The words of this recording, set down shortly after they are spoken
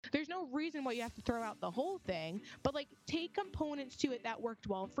there's no reason why you have to throw out the whole thing, but like take components to it that worked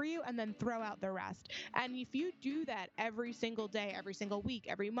well for you and then throw out the rest. And if you do that every single day, every single week,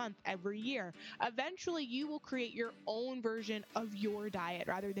 every month, every year, eventually you will create your own version of your diet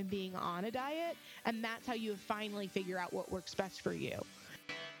rather than being on a diet. And that's how you finally figure out what works best for you.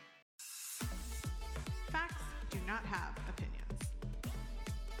 Facts do not have opinions.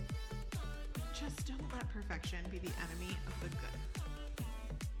 Just don't let perfection be the enemy of the good.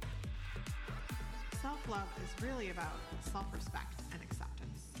 Self-love is really about self-respect and acceptance.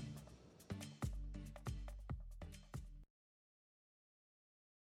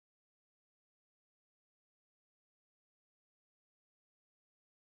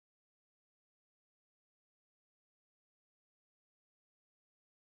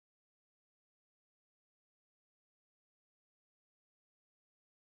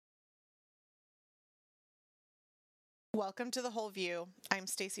 Welcome to The Whole View. I'm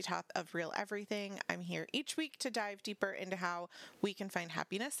Stacy Toth of Real Everything. I'm here each week to dive deeper into how we can find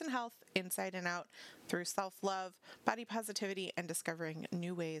happiness and health inside and out through self-love, body positivity, and discovering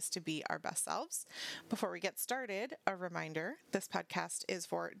new ways to be our best selves. Before we get started, a reminder, this podcast is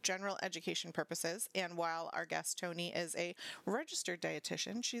for general education purposes, and while our guest Toni is a registered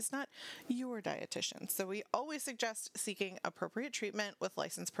dietitian, she's not your dietitian, so we always suggest seeking appropriate treatment with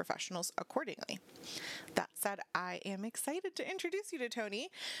licensed professionals accordingly. That said, I am excited to introduce you to Toni,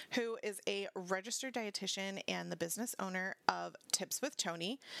 who is a registered dietitian and the business owner of Tips with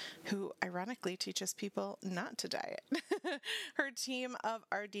Toni, who ironically teaches people not to diet. Her team of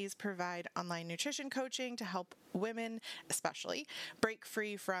RDs provide online nutrition coaching to help women, especially, break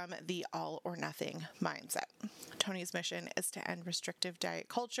free from the all or nothing mindset. Toni's mission is to end restrictive diet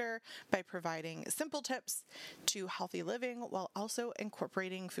culture by providing simple tips to healthy living while also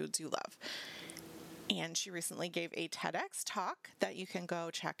incorporating foods you love. And she recently gave a TEDx talk that you can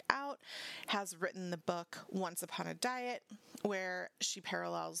go check out, has written the book Once Upon a Diet, where she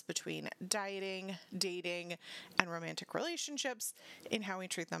parallels between dieting, dating, and romantic relationships in how we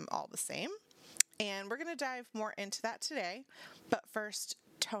treat them all the same. And we're going to dive more into that today. But first,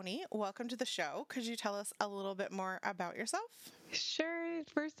 Toni, welcome to the show. Could you tell us a little bit more about yourself? Sure.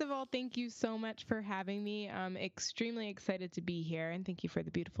 First of all, thank you so much for having me. I'm extremely excited to be here, and thank you for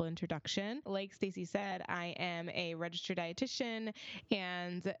the beautiful introduction. Like Stacy said, I am a registered dietitian,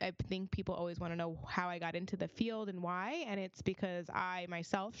 and I think people always want to know how I got into the field and why, and it's because I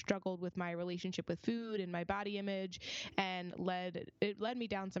myself struggled with my relationship with food and my body image, and it led me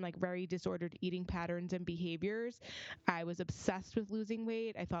down some like very disordered eating patterns and behaviors. I was obsessed with losing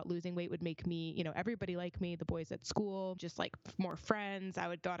weight. I thought losing weight would make me, everybody like me, the boys at school, just like more friends.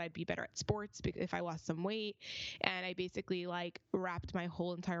 Thought I'd be better at sports if I lost some weight. And I basically like wrapped my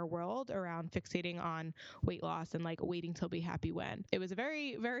whole entire world around fixating on weight loss and like waiting till be happy when. It was a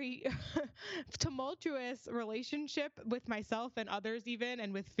very, very tumultuous relationship with myself and others even,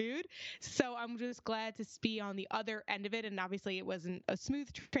 and with food. So I'm just glad to be on the other end of it. And obviously it wasn't a smooth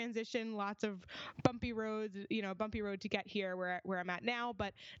transition, lots of bumpy road to get here where I'm at now.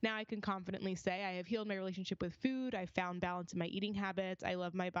 But now I can confidently say I have healed my relationship with food. I found balance in my eating habits. I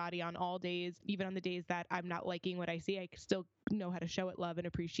love my body on all days, even on the days that I'm not liking what I see. I still know how to show it love and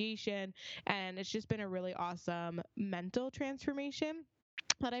appreciation. And it's just been a really awesome mental transformation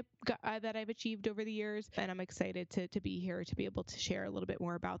that I've achieved over the years. And I'm excited to be here to be able to share a little bit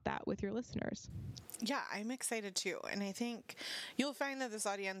more about that with your listeners. Yeah, I'm excited too. And I think you'll find that this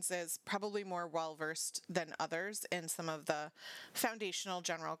audience is probably more well-versed than others in some of the foundational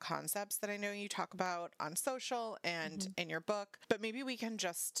general concepts that I know you talk about on social and in your book. But maybe we can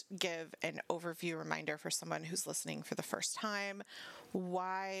just give an overview reminder for someone who's listening for the first time.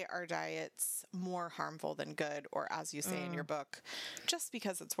 Why are diets more harmful than good? Or as you say in your book, just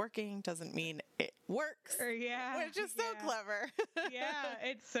because it's working doesn't mean it works. Yeah. Which is so clever. Yeah,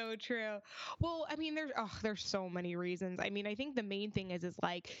 it's so true. Well, I mean, there's so many reasons. I mean, I think the main thing is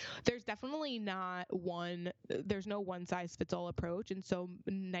like, there's definitely there's no one size fits all approach. And so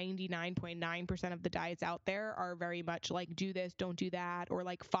 99.9% of the diets out there are very much like, do this, don't do that, or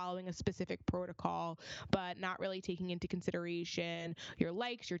like following a specific protocol, but not really taking into consideration your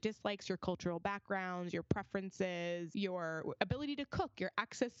likes, your dislikes, your cultural backgrounds, your preferences, your ability to cook, your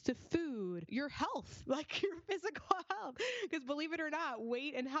access to food, your health, like your physical health. Because believe it or not,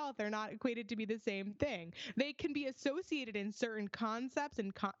 weight and health are not equated to be the same thing. They can be associated in certain concepts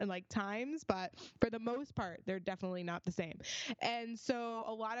and like times, but for the most part, they're definitely not the same. And so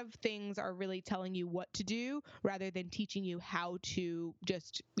a lot of things are really telling you what to do rather than teaching you how to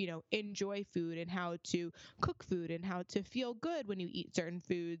just, enjoy food and how to cook food and how to feel good when you eat certain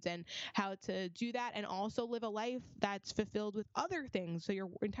foods and how to do that, and also live a life that's fulfilled with other things. So your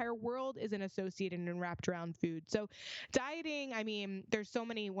entire world isn't associated and wrapped around food. So dieting, I mean, there's so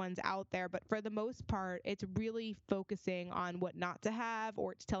many ones out there, but for the most part, it's really focusing on what not to have,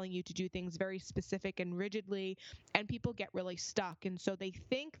 or it's telling you to do things very specific and rigidly, and people get really stuck. And so they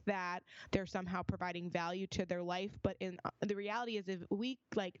think that they're somehow providing value to their life, but in the reality is, if we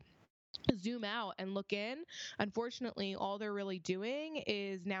like zoom out and look in, unfortunately, all they're really doing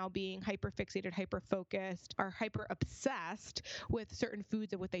is now being hyper fixated, hyper focused, or hyper obsessed with certain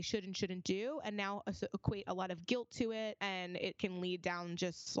foods and what they should and shouldn't do, and now equate a lot of guilt to it, and it can lead down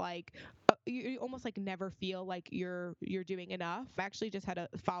just like you almost like never feel like you're doing enough. I actually just had a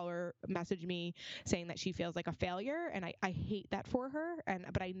follower message me saying that she feels like a failure, and I hate that for her,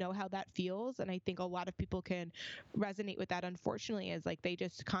 but I know how that feels, and I think a lot of people can resonate with that, unfortunately, is like they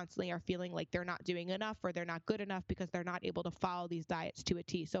just constantly are feeling like they're not doing enough or they're not good enough because they're not able to follow these diets to a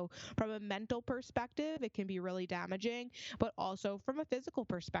T. So from a mental perspective, it can be really damaging, but also from a physical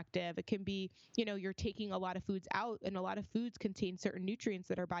perspective, it can be, you're taking a lot of foods out, and a lot of foods contain certain nutrients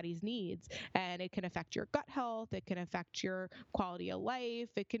that our bodies needs, and it can affect your gut health, it can affect your quality of life,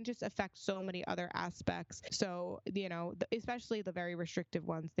 it can just affect so many other aspects. So, especially the very restrictive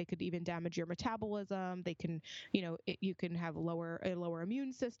ones, they could even damage your metabolism. They can, you can have a lower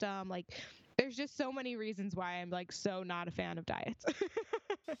immune system. Like, there's just so many reasons why I'm like so not a fan of diets.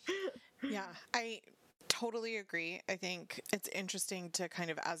 Yeah, I totally agree. I think it's interesting to kind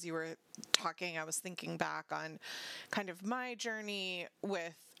of, as you were talking, I was thinking back on kind of my journey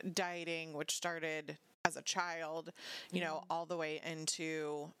with dieting, which started as a child, all the way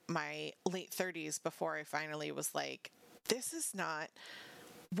into my late 30s before I finally was like, this is not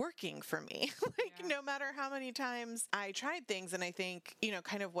working for me. No matter how many times I tried things. And I think,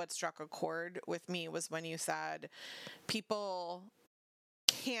 kind of what struck a chord with me was when you said people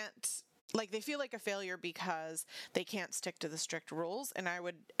can't, like, they feel like a failure because they can't stick to the strict rules. And I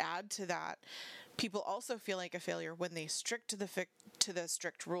would add to that, people also feel like a failure when they stick to the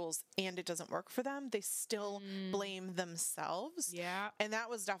strict rules and it doesn't work for them. They still blame themselves. Yeah. And that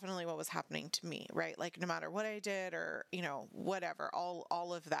was definitely what was happening to me, right? Like, no matter what I did or, whatever,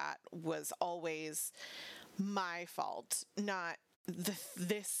 all of that was always my fault, not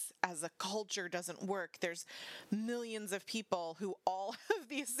this as a culture doesn't work. There's millions of people who all have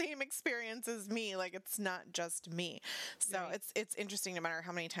the same experience as me. Like, it's not just me. So Right. it's interesting, no matter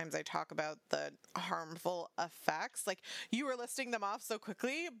how many times I talk about the harmful effects, like you were listing them off so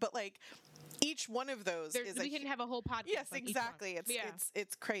quickly, but like each one of those we can have a whole podcast. Yes, like exactly.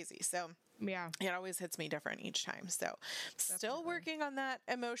 It's crazy. So yeah, it always hits me different each time. So still Definitely. working on that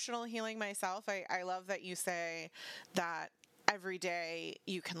emotional healing myself. I love that you say that every day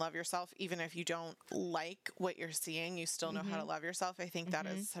you can love yourself, even if you don't like what you're seeing, you still know how to love yourself. I think that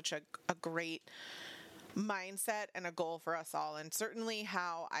is such a great mindset and a goal for us all, and certainly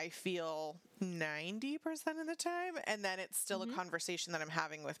how I feel 90% of the time. And then it's still a conversation that I'm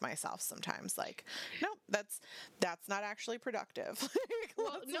having with myself sometimes, like, nope, that's not actually productive.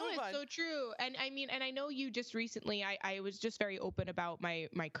 Well, no, it's so true. And I mean, and I know you just recently, I was just very open about my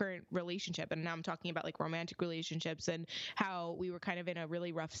current relationship, and now I'm talking about like romantic relationships and how we were kind of in a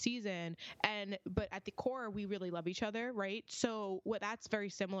really rough season, but at the core we really love each other, right? So that's very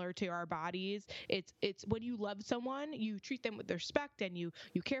similar to our bodies. It's when you love someone, you treat them with respect, and you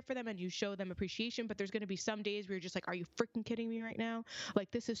care for them, and you show them appreciation. But there's going to be some days where you're just like, are you freaking kidding me right now?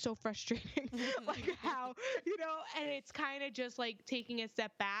 Like, this is so frustrating. Like, how, and it's kind of just like taking a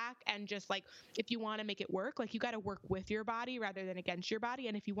step back, and just like, if you want to make it work, like, you got to work with your body rather than against your body.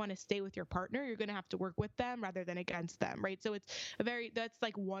 And if you want to stay with your partner, you're going to have to work with them rather than against them, right? So that's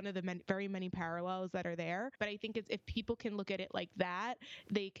like one of the very many parallels that are there. But I think if people can look at it like that,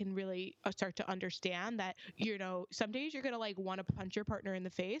 they can really start to understand that, some days you're going to like want to punch your partner in the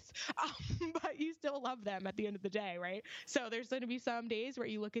face, but you still love them at the end of the day, right? So there's going to be some days where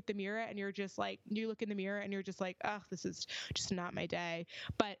you look at the mirror and you're just like, oh, this is just not my day.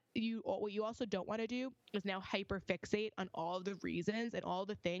 But what you also don't want to do is now hyper fixate on all of the reasons and all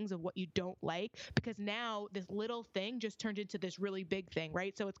the things of what you don't like, because now this little thing just turned into this really big thing,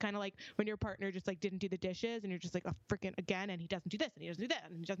 right? So it's kind of like when your partner just like didn't do the dishes, and you're just like, oh, freaking again, and he doesn't do this, and he doesn't do that,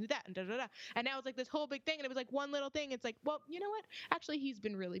 and he doesn't do that, and da da da. And now it's like this whole big thing, and it was like one little thing. It's like, well, you know what? Actually, he's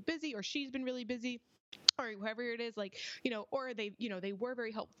been really busy, or she's been really busy, or whoever it is, like, or they were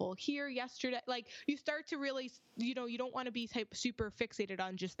very helpful here yesterday. Like, you start to really, you don't want to be super fixated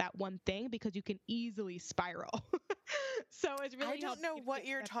on just that one thing, because you can easily spiral. So it's really, I don't know what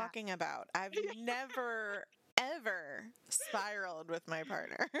you're talking about. I've never ever spiraled with my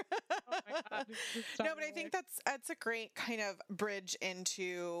partner. Oh my God, this is so No, but I think that's a great kind of bridge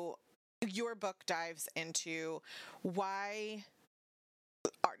into your book dives into why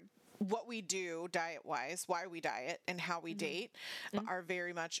what we do diet wise, why we diet and how we date are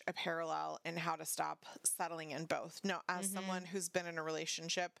very much a parallel in how to stop settling in both. Now, as someone who's been in a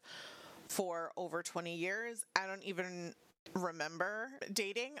relationship for over 20 years, I don't even remember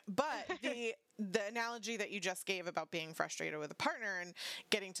dating, but the analogy that you just gave about being frustrated with a partner and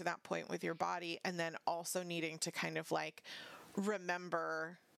getting to that point with your body, and then also needing to kind of like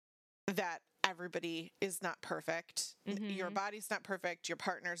remember that everybody is not perfect. Your body's not perfect. Your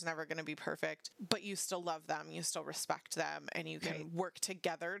partner's never going to be perfect, but you still love them. You still respect them, and you can work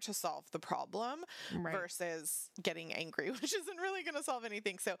together to solve the problem versus getting angry, which isn't really going to solve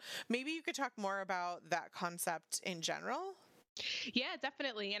anything. So maybe you could talk more about that concept in general. Yeah,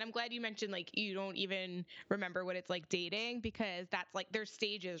 definitely. And I'm glad you mentioned like you don't even remember what it's like dating, because that's like there's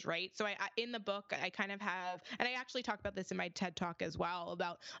stages, right? So I in the book I kind of have, and I actually talk about this in my TED Talk as well,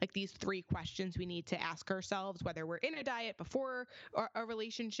 about like these 3 questions we need to ask ourselves, whether we're in a diet, before a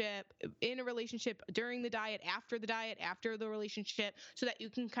relationship, in a relationship, during the diet, after the relationship, so that you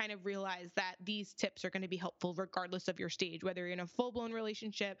can kind of realize that these tips are going to be helpful regardless of your stage, whether you're in a full-blown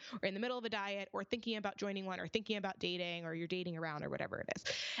relationship or in the middle of a diet or thinking about joining one or thinking about dating or you're dating around or whatever it is.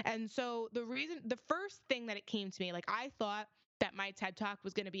 And so the first thing that it came to me, like I thought that my TED Talk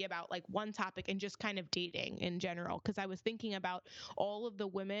was going to be about like one topic and just kind of dating in general, because I was thinking about all of the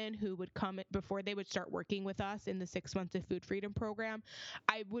women who would come before they would start working with us in the 6 months of food freedom program.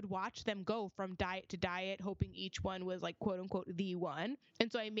 I would watch them go from diet to diet, hoping each one was like quote unquote the one.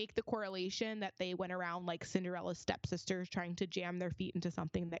 And so I make the correlation that they went around like Cinderella's stepsisters trying to jam their feet into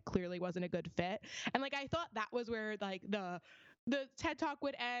something that clearly wasn't a good fit. And like I thought that was where like the TED Talk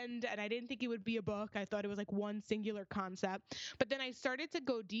would end, and I didn't think it would be a book. I thought it was like one singular concept. But then I started to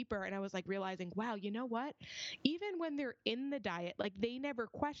go deeper, and I was like realizing, wow, you know what? Even when they're in the diet, like they never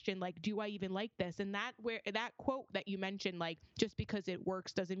question like, do I even like this? And that quote that you mentioned, like just because it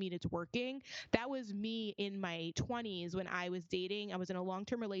works doesn't mean it's working. That was me in my 20s when I was dating. I was in a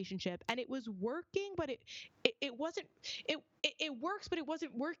long-term relationship, and it was working, but it wasn't it works, but it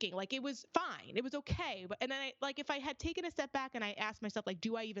wasn't working. Like it was fine. It was okay. But and then like if I had taken a step back and I asked myself like,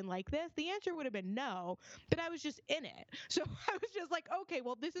 do I even like this? The answer would have been no, but I was just in it. So I was just like, okay,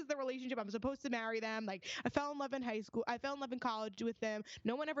 well, this is the relationship. I'm supposed to marry them. Like I fell in love in high school. I fell in love in college with them.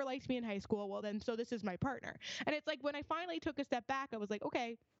 No one ever liked me in high school. Well, then, so this is my partner. And it's like when I finally took a step back, I was like,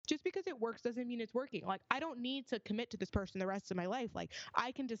 okay, just because it works doesn't mean it's working. Like I don't need to commit to this person the rest of my life. Like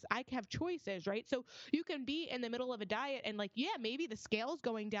I have choices, right? So you can be in the middle of a diet and like, yeah, maybe the scale's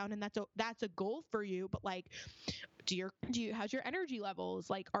going down and that's a goal for you, but like how's your energy levels?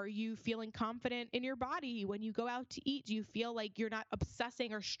 Like, are you feeling confident in your body when you go out to eat? Do you feel like you're not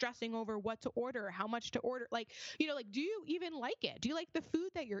obsessing or stressing over what to order, how much to order? Like, like, do you even like it? Do you like the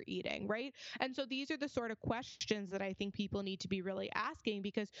food that you're eating? Right. And so these are the sort of questions that I think people need to be really asking,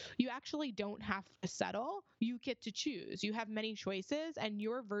 because you actually don't have to settle. You get to choose. You have many choices, and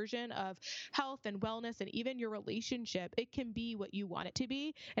your version of health and wellness and even your relationship, it can be what you want it to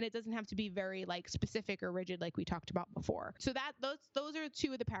be. And it doesn't have to be very like specific or rigid like we talked about before. So that those are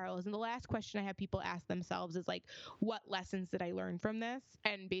 2 of the parallels. And the last question I have people ask themselves is like, what lessons did I learn from this?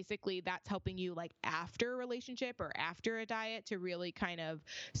 And basically that's helping you like after a relationship or after a diet to really kind of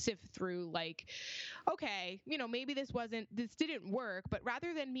sift through like, okay, maybe this didn't work, but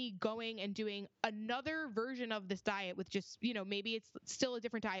rather than me going and doing another version of this diet with just, maybe it's still a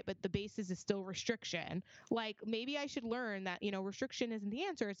different diet, but the basis is still restriction. Like maybe I should learn that, restriction isn't the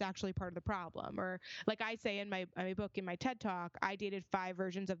answer. It's actually part of the problem. Or like I say in my book, in my TED Talk, I dated 5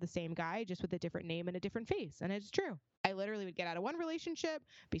 versions of the same guy, just with a different name and a different face. And it's true. I literally would get out of one relationship,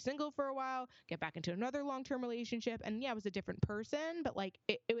 be single for a while, get back into another long-term relationship. And yeah, I was a different person, but like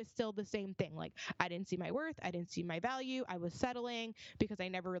it was still the same thing. Like I didn't see my worth. I didn't see my value. I was settling because I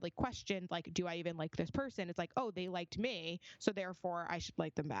never really questioned, like, do I even like this person? It's like, oh, they liked me, so therefore I should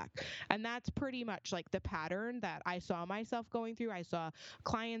like them back. And that's pretty much like the pattern that I saw myself going through. I saw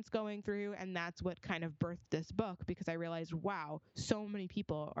clients going through, and that's what kind of birthed this book, because I realized, wow, so many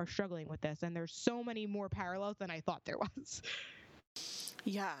people are struggling with this, and there's so many more parallels than I thought there was.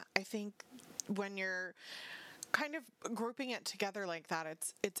 Yeah, I think when you're kind of grouping it together like that,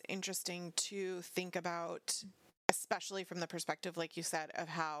 it's interesting to think about, especially from the perspective, like you said, of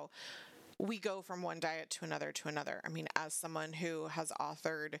how we go from one diet to another to another. I mean, as someone who has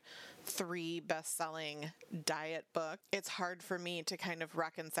authored 3 best-selling diet books, it's hard for me to kind of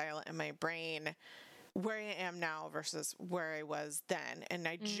reconcile in my brain where I am now versus where I was then. And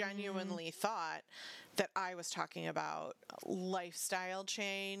I genuinely thought that I was talking about lifestyle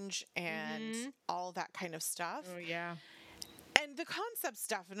change and all that kind of stuff. Oh, yeah. And the concepts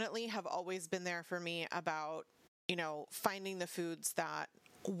definitely have always been there for me about, finding the foods that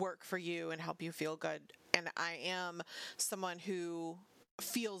work for you and help you feel good. And I am someone who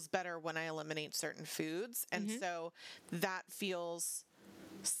feels better when I eliminate certain foods. And so that feels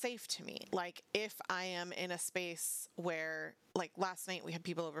safe to me. Like if I am in a space where, like last night we had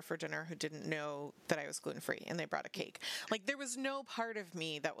people over for dinner who didn't know that I was gluten-free and they brought a cake. Like there was no part of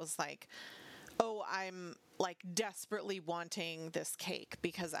me that was like, oh, I'm like desperately wanting this cake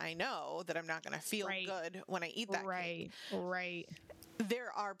because I know that I'm not going to feel good when I eat that cake. Right.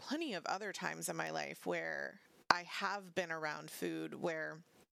 There are plenty of other times in my life where I have been around food where,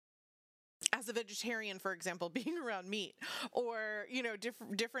 as a vegetarian, for example, being around meat or,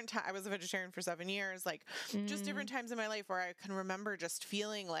 different times, I was a vegetarian for 7 years, like just different times in my life where I can remember just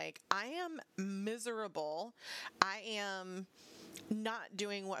feeling like I am miserable. I am not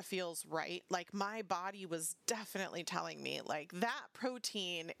doing what feels right. Like my body was definitely telling me like that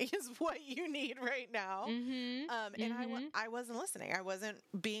protein is what you need right now. And I wasn't listening. I wasn't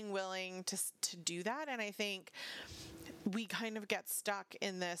being willing to do that. And I think we kind of get stuck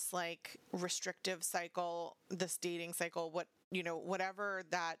in this like restrictive cycle, this dating cycle, whatever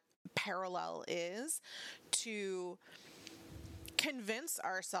that parallel is, to convince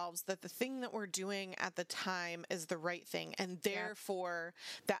ourselves that the thing that we're doing at the time is the right thing. And therefore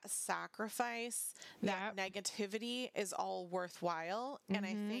that sacrifice, that negativity is all worthwhile. And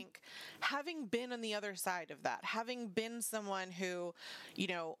I think having been on the other side of that, having been someone who,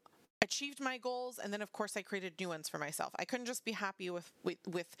 achieved my goals, and then of course I created new ones for myself. I couldn't just be happy with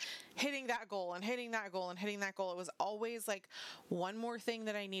hitting that goal and hitting that goal and hitting that goal. It was always like one more thing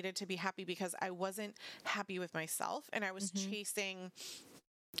that I needed to be happy because I wasn't happy with myself, and I was chasing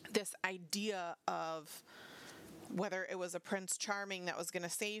this idea of whether it was a Prince Charming that was going to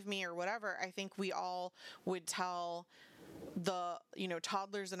save me or whatever. I think we all would tell the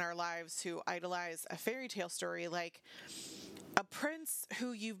toddlers in our lives who idolize a fairy tale story like, a prince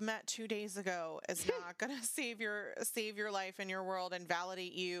who you've met 2 days ago is not going to save your life and your world and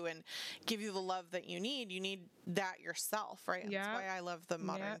validate you and give you the love that you need. You need that yourself, right? And that's why I love the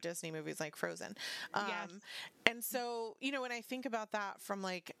modern Disney movies like Frozen. And so, when I think about that from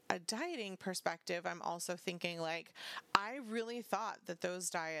like a dieting perspective, I'm also thinking like, I really thought that those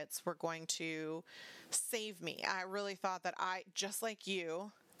diets were going to save me. I really thought that just like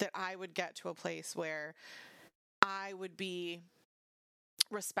you, that I would get to a place where I would be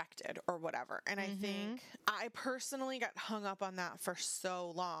respected or whatever. And I think I personally got hung up on that for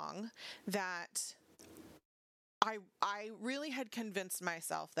so long that I really had convinced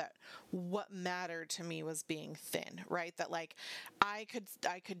myself that what mattered to me was being thin, right? That like I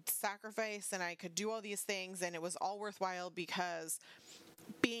could sacrifice and I could do all these things and it was all worthwhile because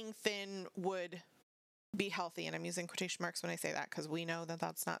being thin would be healthy. And I'm using quotation marks when I say that because we know that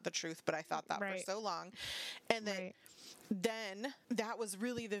that's not the truth, but I thought that for so long. And then that was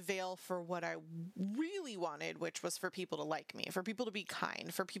really the veil for what I really wanted, which was for people to like me, for people to be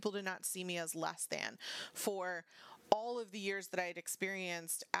kind, for people to not see me as less than, for all of the years that I had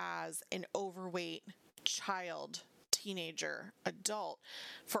experienced as an overweight child, teenager, adult,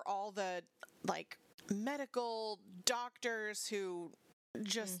 for all the like medical doctors who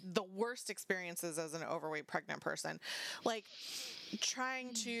just the worst experiences as an overweight pregnant person, like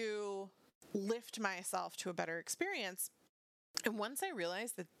trying to lift myself to a better experience. And once I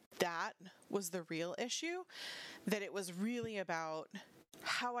realized that that was the real issue, that it was really about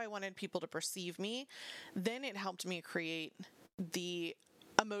how I wanted people to perceive me, then it helped me create the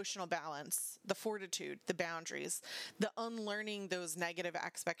emotional balance, the fortitude, the boundaries, the unlearning those negative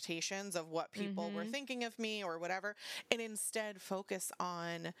expectations of what people were thinking of me or whatever, and instead focus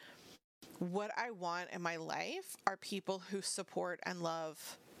on what I want in my life are people who support and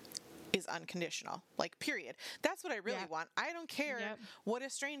love is unconditional, like period. That's what I really want. I don't care what a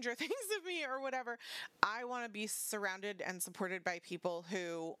stranger thinks of me or whatever. I want to be surrounded and supported by people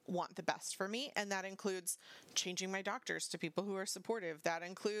who want the best for me. And that includes changing my doctors to people who are supportive. That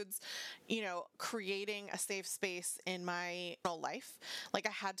includes, creating a safe space in my life. Like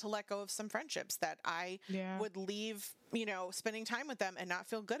I had to let go of some friendships that I would leave, spending time with them and not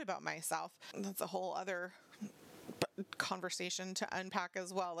feel good about myself. That's a whole other conversation to unpack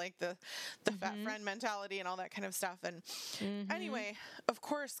as well, like the fat friend mentality and all that kind of stuff. And anyway, of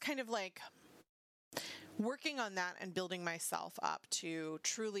course, kind of like working on that and building myself up to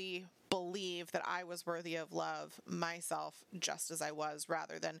truly believe that I was worthy of love myself just as I was,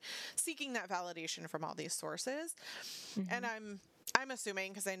 rather than seeking that validation from all these sources. And I'm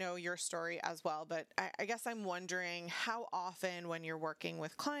assuming, because I know your story as well, but I guess I'm wondering how often when you're working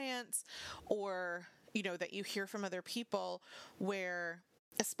with clients, or, that you hear from other people where,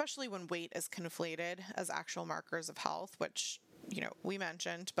 especially when weight is conflated as actual markers of health, which we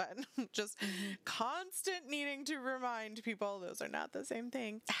mentioned, but just constant needing to remind people those are not the same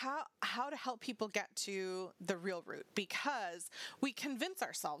thing. How to help people get to the real root, because we convince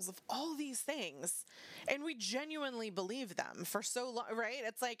ourselves of all these things and we genuinely believe them for so long, right?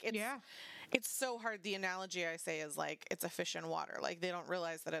 It's like, it's so hard. The analogy I say is like, it's a fish in water. Like, they don't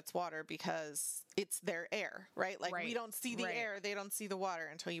realize that it's water because it's their air, right? Like, we don't see the air, they don't see the water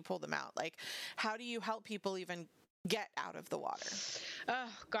until you pull them out. Like, how do you help people even get out of the water? Oh,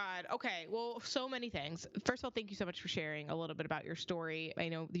 God. Okay. Well, so many things. First of all, thank you so much for sharing a little bit about your story. I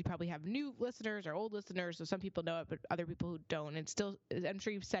know you probably have new listeners or old listeners, so some people know it, but other people who don't. And still, I'm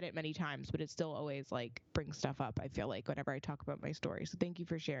sure you've said it many times, but it still always like brings stuff up, I feel like, whenever I talk about my story. So thank you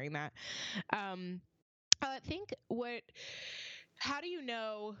for sharing that. I think how do you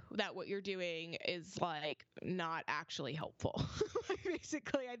know that what you're doing is like not actually helpful?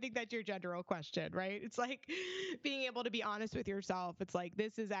 Basically, I think that's your general question, right? It's like being able to be honest with yourself. It's like,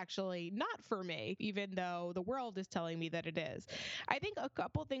 this is actually not for me, even though the world is telling me that it is. I think a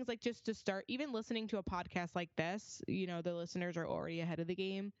couple things, like just to start, even listening to a podcast like this, the listeners are already ahead of the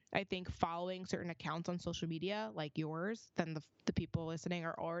game. I think following certain accounts on social media like yours, then the people listening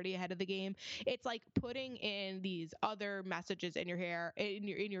are already ahead of the game. It's like putting in these other messages in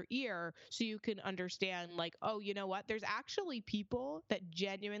your ear so you can understand, like, oh, you know what? There's actually people that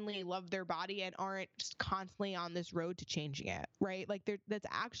genuinely love their body and aren't just constantly on this road to changing it, right? Like, that's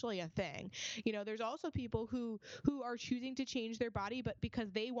actually a thing. There's also people who are choosing to change their body, but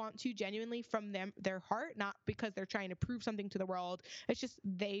because they want to genuinely from their heart, not because they're trying to prove something to the world. It's just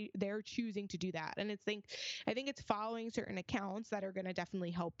they're choosing to do that. And I think it's following certain accounts that are going to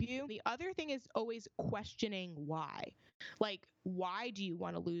definitely help you. The other thing is always questioning why. Like, why do you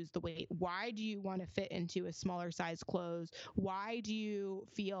want to lose the weight? Why do you want to fit into a smaller size clothes? Why do you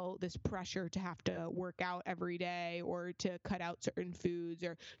feel this pressure to have to work out every day or to cut out certain foods?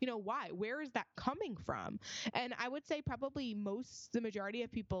 Or, why? Where is that coming from? And I would say probably the majority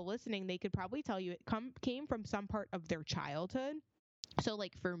of people listening, they could probably tell you it came from some part of their childhood. So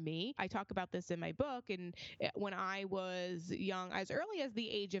like for me, I talk about this in my book, and when I was young, as early as the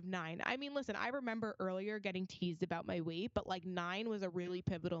age of 9. I mean, listen, I remember earlier getting teased about my weight, but like 9 was a really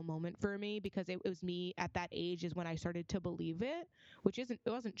pivotal moment for me, because it was me at that age is when I started to believe it, it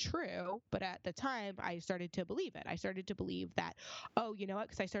wasn't true, but at the time I started to believe it. I started to believe that, oh, you know what?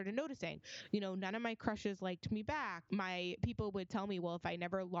 Because I started noticing, none of my crushes liked me back. My people would tell me, well, if I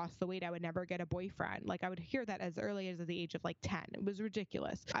never lost the weight, I would never get a boyfriend. Like, I would hear that as early as the age of like 10. It was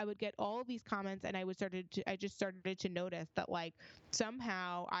ridiculous. I would get all of these comments, and I just started to notice that like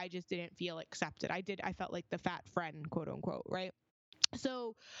somehow I just didn't feel accepted. I felt like the fat friend, quote unquote, right?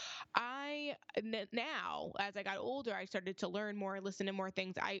 So now, as I got older, I started to learn more, listen to more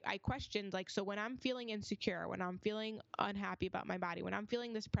things. I questioned, like, so when I'm feeling insecure, when I'm feeling unhappy about my body, when I'm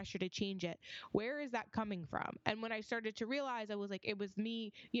feeling this pressure to change it, where is that coming from? And when I started to realize, I was like, it was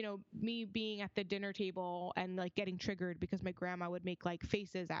me, me being at the dinner table and like getting triggered because my grandma would make like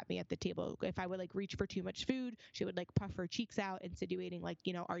faces at me at the table. If I would like reach for too much food, she would like puff her cheeks out, insinuating like,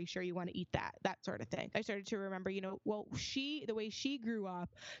 are you sure you want to eat that? That sort of thing. I started to remember, well, the way she grew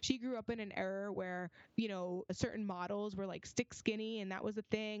up in an era where, certain models were like stick skinny, and that was a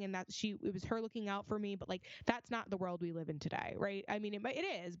thing, and it was her looking out for me, but like that's not the world we live in today, right? I mean,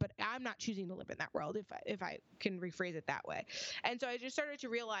 it is, but I'm not choosing to live in that world, if I can rephrase it that way. And so I just started to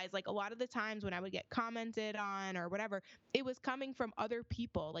realize, like, a lot of the times when I would get commented on or whatever, it was coming from other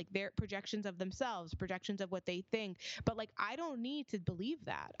people, like their projections of themselves, projections of what they think. But like, I don't need to believe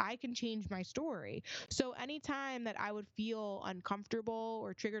that. I can change my story. So anytime that I would feel uncomfortable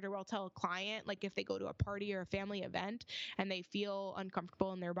or triggered, or I'll tell a client, like if they go to a party or a family event and they feel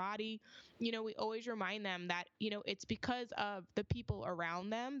uncomfortable in their body, we always remind them that, it's because of the people around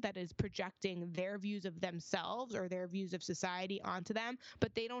them that is projecting their views of themselves or their views of society onto them,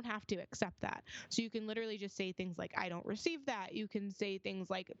 but they don't have to accept that. So you can literally just say things like, I don't receive that. You can say things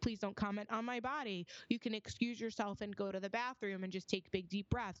like, please don't comment on my body. You can excuse yourself and go to the bathroom and just take big, deep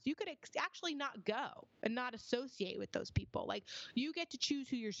breaths. You could actually not go and not associate with those people. Like, You get to choose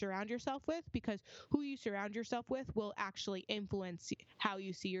who you surround yourself with, because who you surround yourself with will actually influence how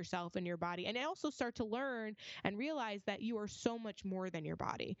you see yourself and your body. And also start to learn and realize that you are so much more than your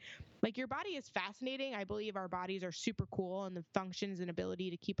body. Like, your body is fascinating. I believe our bodies are super cool, and the functions and ability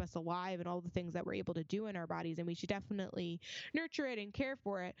to keep us alive and all the things that we're able to do in our bodies. And we should definitely nurture it and care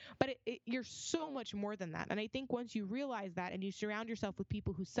for it. But you're so much more than that. And I think once you realize that and you surround yourself with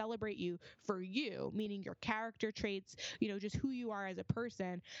people who celebrate you for you, meaning your character traits, just who you are as a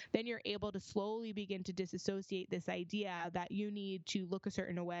person, then you're able to slowly begin to disassociate this idea that you need to look a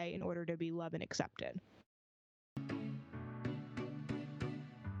certain way in order to be loved and accepted.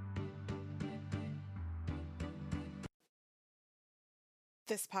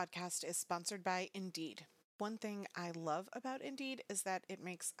 This podcast is sponsored by Indeed. One thing I love about Indeed is that it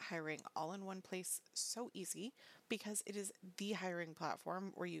makes hiring all in one place so easy, because it is the hiring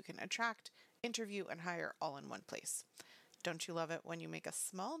platform where you can attract, interview, and hire all in one place. Don't you love it when you make a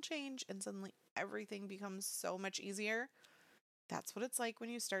small change and suddenly everything becomes so much easier? That's what it's like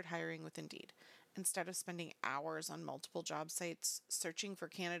when you start hiring with Indeed. Instead of spending hours on multiple job sites searching for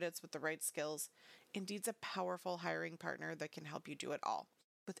candidates with the right skills, Indeed's a powerful hiring partner that can help you do it all.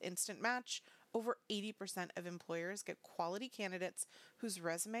 With Instant Match, over 80% of employers get quality candidates whose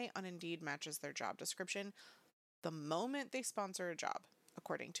resume on Indeed matches their job description the moment they sponsor a job,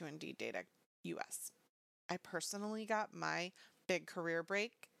 according to Indeed Data US. I personally got my big career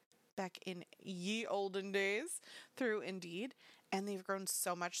break back in ye olden days through Indeed, and they've grown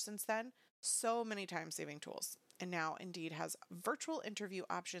so much since then, so many time-saving tools. And now Indeed has virtual interview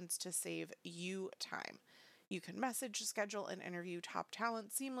options to save you time. You can message, schedule, and interview top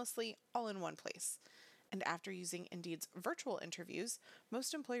talent seamlessly, all in one place. And after using Indeed's virtual interviews,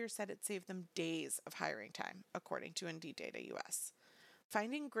 most employers said it saved them days of hiring time, according to Indeed Data US.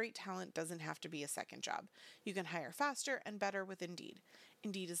 Finding great talent doesn't have to be a second job. You can hire faster and better with Indeed.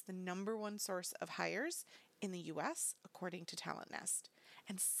 Indeed is the #1 source of hires in the US, according to Talent Nest.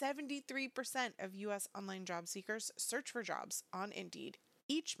 And 73% of US online job seekers search for jobs on Indeed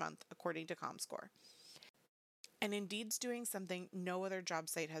each month, according to ComScore. And Indeed's doing something no other job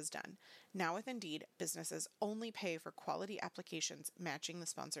site has done. Now with Indeed, businesses only pay for quality applications matching the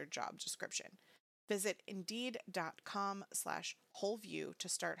sponsored job description. Visit Indeed.com/wholeview to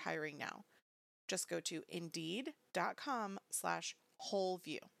start hiring now. Just go to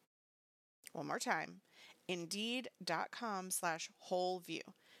Indeed.com/wholeview. One more time, Indeed.com/wholeview.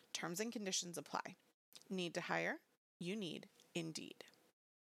 Terms and conditions apply. Need to hire? You need Indeed.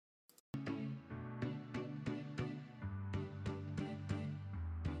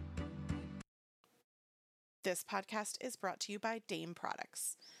 This podcast is brought to you by Dame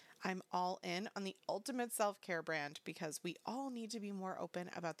Products. I'm all in on the ultimate self-care brand because we all need to be more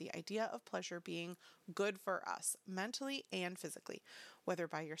open about the idea of pleasure being good for us, mentally and physically, whether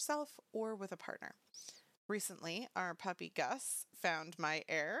by yourself or with a partner. Recently, our puppy Gus found my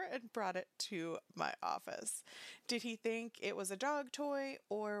air and brought it to my office. Did he think it was a dog toy,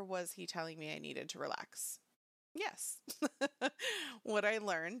 or was he telling me I needed to relax? Yes. What I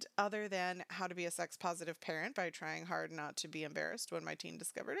learned, other than how to be a sex positive parent by trying hard not to be embarrassed when my teen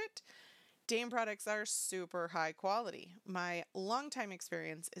discovered it, Dame products are super high quality. My longtime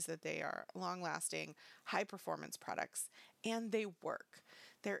experience is that they are long lasting, high performance products, and they work.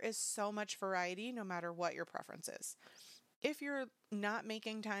 There is so much variety no matter what your preference is. If you're not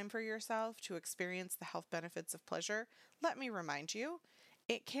making time for yourself to experience the health benefits of pleasure, let me remind you,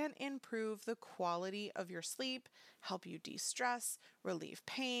 it can improve the quality of your sleep, help you de-stress, relieve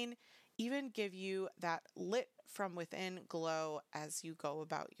pain, even give you that lit from within glow as you go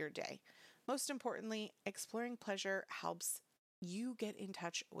about your day. Most importantly, exploring pleasure helps you get in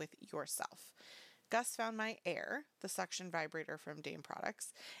touch with yourself. Gus found my Air, the suction vibrator from Dame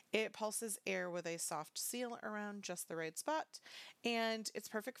Products. It pulses air with a soft seal around just the right spot, and it's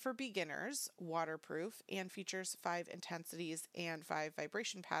perfect for beginners, waterproof, and features 5 intensities and 5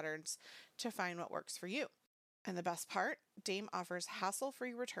 vibration patterns to find what works for you. And the best part, Dame offers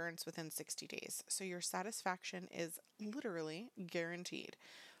hassle-free returns within 60 days, so your satisfaction is literally guaranteed.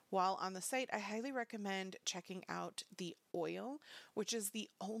 While on the site, I highly recommend checking out the oil, which is the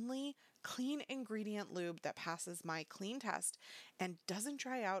only clean ingredient lube that passes my clean test and doesn't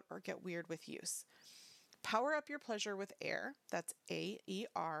dry out or get weird with use. Power up your pleasure with Air, that's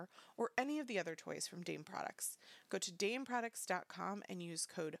AER, or any of the other toys from Dame Products. Go to dameproducts.com and use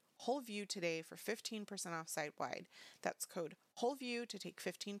code WHOLEVIEW today for 15% off site-wide. That's code WHOLEVIEW to take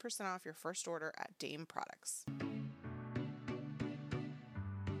 15% off your first order at Dame Products.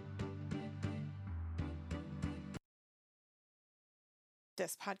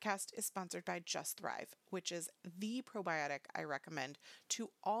 This podcast is sponsored by Just Thrive, which is the probiotic I recommend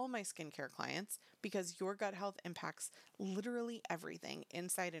to all my skincare clients because your gut health impacts literally everything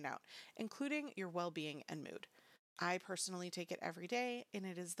inside and out, including your well-being and mood. I personally take it every day, and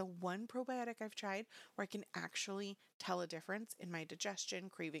it is the one probiotic I've tried where I can actually tell a difference in my digestion,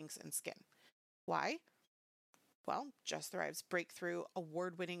 cravings, and skin. Why? Well, Just Thrive's breakthrough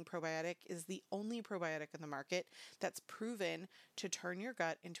award-winning probiotic is the only probiotic in the market that's proven to turn your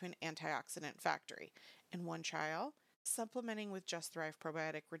gut into an antioxidant factory. In one trial, supplementing with Just Thrive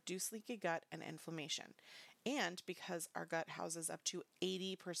probiotic reduced leaky gut and inflammation. And because our gut houses up to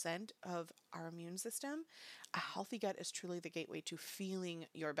 80% of our immune system, a healthy gut is truly the gateway to feeling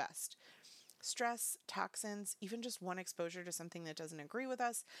your best. Stress, toxins, even just one exposure to something that doesn't agree with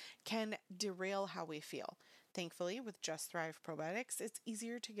us can derail how we feel. Thankfully, with Just Thrive probiotics, it's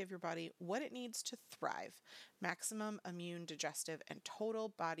easier to give your body what it needs to thrive. Maximum immune, digestive, and total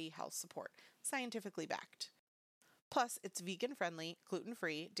body health support, scientifically backed. Plus, it's vegan-friendly,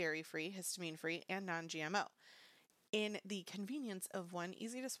 gluten-free, dairy-free, histamine-free, and non-GMO. In the convenience of one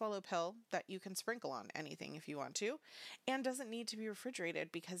easy-to-swallow pill that you can sprinkle on anything if you want to, and doesn't need to be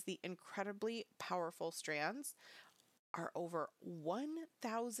refrigerated because the incredibly powerful strands are over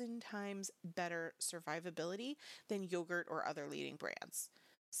 1,000 times better survivability than yogurt or other leading brands.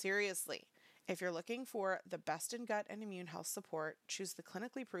 Seriously, if you're looking for the best in gut and immune health support, choose the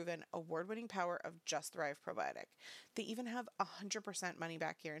clinically proven, award-winning power of Just Thrive probiotic. They even have a 100%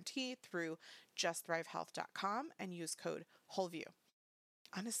 money-back guarantee through justthrivehealth.com and use code WHOLEVIEW.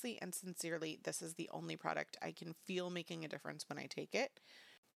 Honestly and sincerely, this is the only product I can feel making a difference when I take it.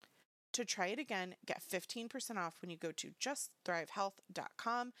 To try it again, get 15% off when you go to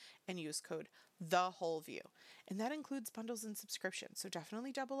justthrivehealth.com and use code THEWHOLEVIEW. And that includes bundles and subscriptions. So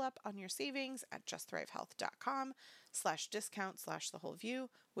definitely double up on your savings at justthrivehealth.com/discount/thewholeview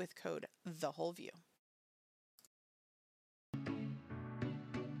with code THEWHOLEVIEW.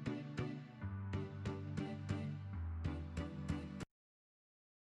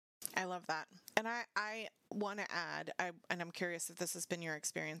 I love that. And I want to add, and I'm curious if this has been your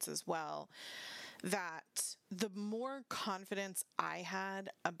experience as well, that the more confidence I had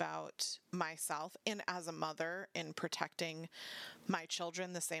about myself and as a mother in protecting my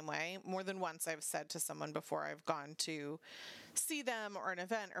children the same way, more than once I've said to someone before I've gone to see them or an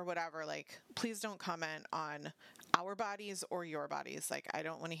event or whatever, like, please don't comment on our bodies or your bodies. Like, I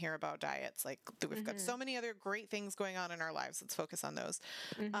don't want to hear about diets. Like, we've got so many other great things going on in our lives. Let's focus on those.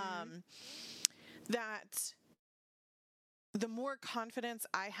 That the more confidence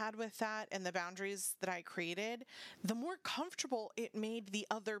I had with that and the boundaries that I created, the more comfortable it made the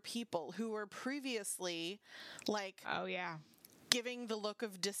other people who were previously like, oh yeah, giving the look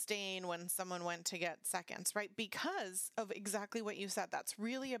of disdain when someone went to get seconds, right? Because of exactly what you said. That's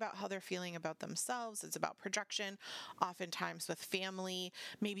really about how they're feeling about themselves. It's about projection. Oftentimes with family,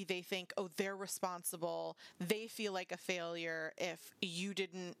 maybe they think, oh, they're responsible. They feel like a failure if you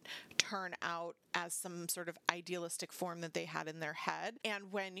didn't turn out as some sort of idealistic form that they had in their head.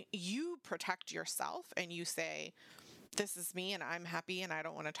 And when you protect yourself and you say, this is me and I'm happy and I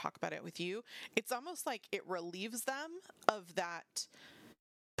don't want to talk about it with you, it's almost like it relieves them of that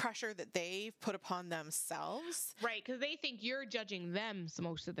pressure that they've put upon themselves. Right, because they think you're judging them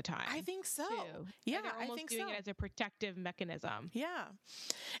most of the time. I think so. Too. Yeah, and they're almost I think doing so. it as a protective mechanism. Yeah.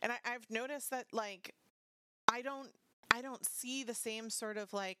 And I've noticed that, like, I don't see the same sort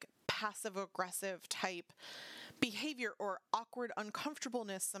of like passive aggressive type behavior or awkward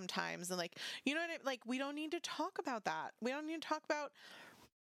uncomfortableness sometimes. And like, you know what I mean? Like, we don't need to talk about that. We don't need to talk about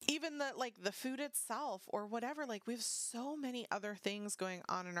even the food itself or whatever. Like, we have so many other things going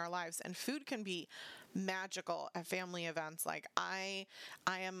on in our lives, and food can be magical at family events. Like, I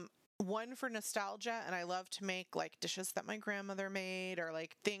am one for nostalgia, and I love to make like dishes that my grandmother made or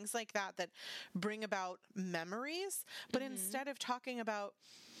like things like that that bring about memories. But instead of talking about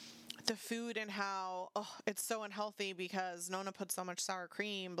the food and how, oh, it's so unhealthy because Nona put so much sour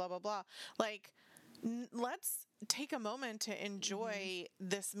cream, blah, blah, blah. Like, let's take a moment to enjoy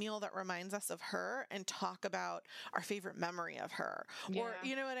this meal that reminds us of her and talk about our favorite memory of her. Yeah. Or,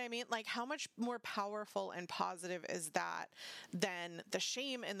 you know what I mean? Like, how much more powerful and positive is that than the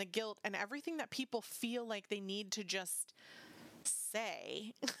shame and the guilt and everything that people feel like they need to just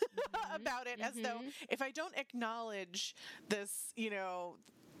say about it, as though if I don't acknowledge this,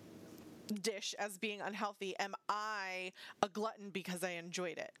 dish as being unhealthy, am I a glutton because I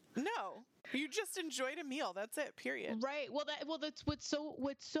enjoyed it? No, you just enjoyed a meal. That's it. Period. Right. That's what's so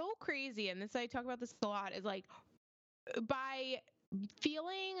crazy, and I talk about this a lot, is like, by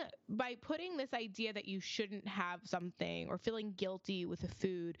feeling by putting this idea that you shouldn't have something or feeling guilty with a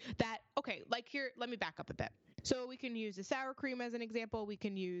food that, okay, like here, let me back up a bit. So we can use the sour cream as an example. We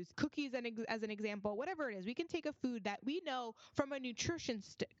can use cookies as an example, whatever it is. We can take a food that we know from a nutrition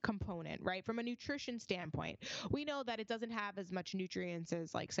component, right? From a nutrition standpoint, we know that it doesn't have as much nutrients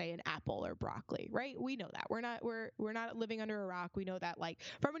as, like, say, an apple or broccoli, right? We know that. We're not living under a rock. We know that, like,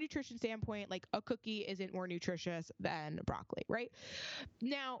 from a nutrition standpoint, like, a cookie isn't more nutritious than broccoli, right?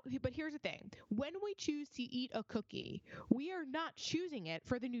 Now, but here's the thing. When we choose to eat a cookie, we are not choosing it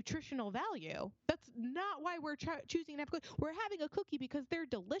for the nutritional value. That's not why we're choosing to have a cookie. We're having a cookie because they're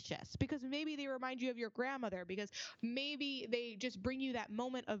delicious, because maybe they remind you of your grandmother, because maybe they just bring you that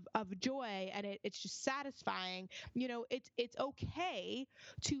moment of joy, and it's just satisfying. It's okay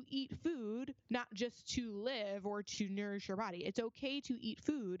to eat food, not just to live or to nourish your body. It's okay to eat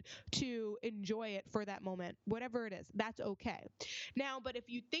food to enjoy it for that moment, whatever it is. That's okay. Now, but if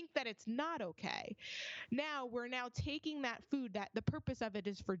you think that it's not okay, now we're taking that food that the purpose of it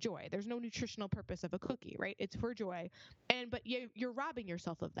is for joy. There's no nutritional purpose of a cookie, right? It's for joy. But you're robbing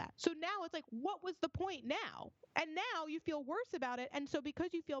yourself of that. So now it's like, what was the point now? And now you feel worse about it. And so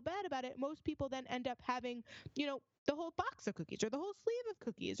because you feel bad about it, most people then end up having, the whole box of cookies or the whole sleeve of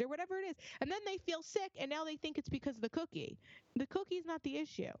cookies or whatever it is. And then they feel sick, and now they think it's because of the cookie. The cookie's not the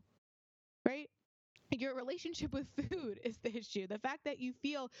issue, right? Your relationship with food is the issue. The fact that you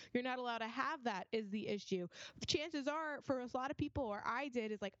feel you're not allowed to have that is the issue. Chances are, for a lot of people, or I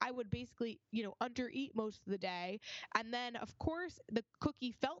did, is like I would basically, undereat most of the day. And then, of course, the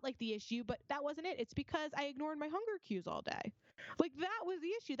cookie felt like the issue, but that wasn't it. It's because I ignored my hunger cues all day. Like, that was the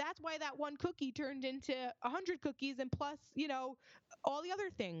issue. That's why that one cookie turned into 100 cookies and plus, all the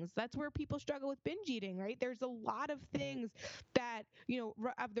other things. That's where people struggle with binge eating, right? There's a lot of things that,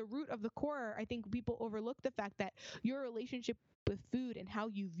 of the root of the core. I think people overlook the fact that your relationship with food and how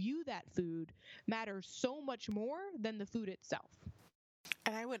you view that food matters so much more than the food itself.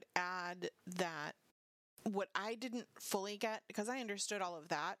 And I would add that what I didn't fully get, because I understood all of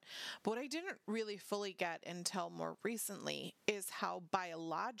that, but what I didn't really fully get until more recently is how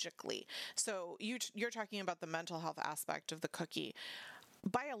biologically, so you're talking about the mental health aspect of the cookie.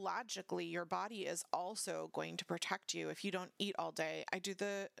 Biologically, your body is also going to protect you if you don't eat all day. I do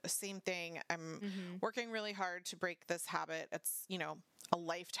the same thing. I'm working really hard to break this habit. It's, a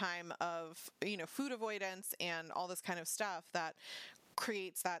lifetime of, food avoidance and all this kind of stuff that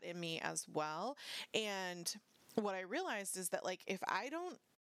creates that in me as well. And what I realized is that, like, if I don't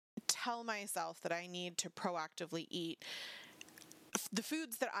tell myself that I need to proactively eat the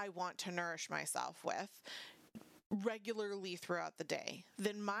foods that I want to nourish myself with regularly throughout the day,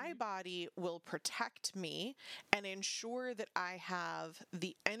 then my body will protect me and ensure that I have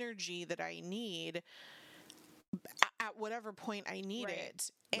the energy that I need at whatever point I need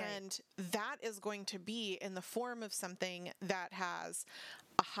it. And that is going to be in the form of something that has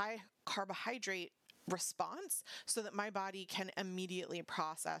a high carbohydrate response so that my body can immediately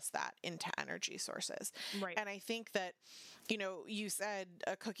process that into energy sources. Right. And I think that, you said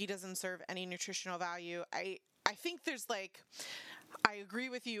a cookie doesn't serve any nutritional value. I think there's I agree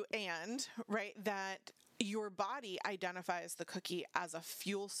with you, and that your body identifies the cookie as a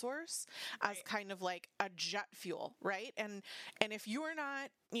fuel source, as kind of like a jet fuel, right? And if you're not,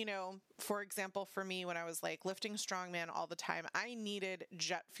 for example, for me, when I was lifting strongman all the time, I needed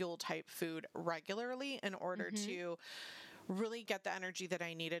jet fuel type food regularly in order to really get the energy that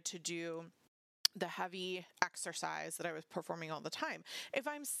I needed to do the heavy exercise that I was performing all the time. If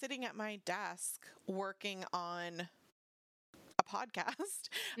I'm sitting at my desk working on a podcast,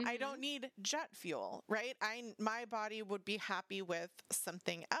 I don't need jet fuel, right? My body would be happy with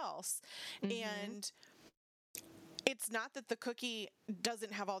something else. And it's not that the cookie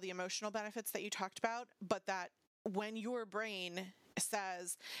doesn't have all the emotional benefits that you talked about, but that when your brain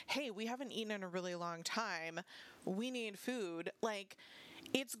says, hey, we haven't eaten in a really long time, we need food,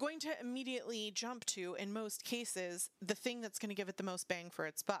 it's going to immediately jump to, in most cases, the thing that's going to give it the most bang for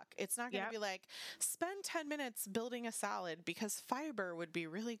its buck. It's not going to be like, spend 10 minutes building a salad because fiber would be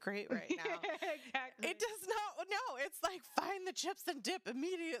really great right now. Exactly. It does not, no, it's like, find the chips and dip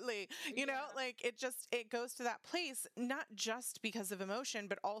immediately. You know, it goes to that place, not just because of emotion,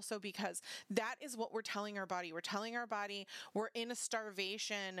 but also because that is what we're telling our body. We're telling our body we're in a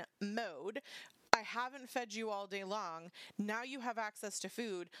starvation mode. I haven't fed you all day long. Now you have access to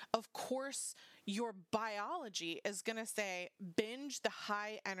food. Of course, your biology is going to say, binge the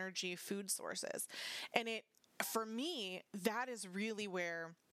high energy food sources. And for me, that is really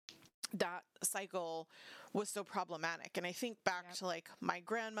where that cycle was so problematic. And I think back to my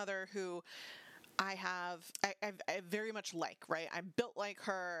grandmother, who I very much like, right? I'm built like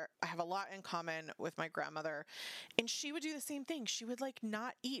her. I have a lot in common with my grandmother. And she would do the same thing. She would like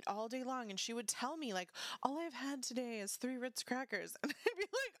not eat all day long. And she would tell me like, all I've had today is 3 Ritz crackers. And I'd be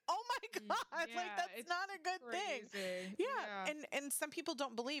like, oh my God, Yeah, like that's it's not a good thing. crazy. Yeah. And some people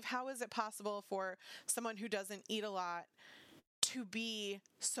don't believe, how is it possible for someone who doesn't eat a lot to be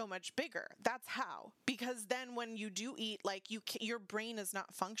so much bigger? That's how. Because then when you do eat, like your brain is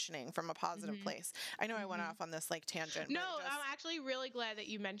not functioning from a positive Mhm. place. I know I went Mhm. off on this like tangent. No, but I'm actually really glad that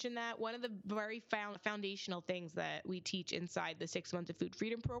you mentioned that. One of the very foundational things that we teach inside the 6 months of food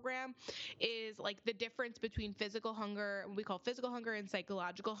freedom program is like the difference between physical hunger, we call physical hunger, and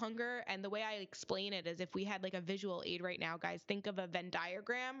psychological hunger. And the way I explain it is, if we had like a visual aid right now, guys, think of a Venn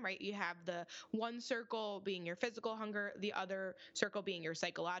diagram, right? You have the one circle being your physical hunger, the other circle being your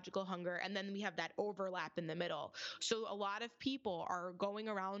psychological hunger, and then we have that overlap in the middle. So a lot of people are going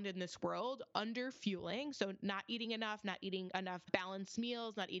around in this world under fueling, so not eating enough, not eating enough balanced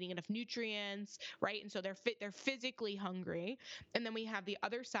meals, not eating enough nutrients, right? And so they're physically hungry. And then we have the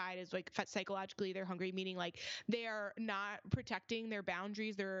other side is like psychologically they're hungry, meaning like they are not protecting their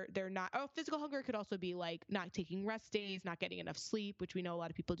boundaries. They're not. Oh, physical hunger could also be like not taking rest days, not getting enough sleep, which we know a lot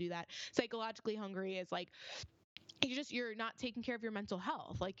of people do that. Psychologically hungry is like you're not taking care of your mental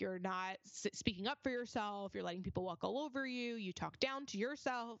health. Like you're not speaking up for yourself. You're letting people walk all over you. You talk down to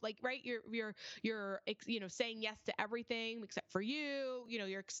yourself. Like, right. You're saying yes to everything except for you.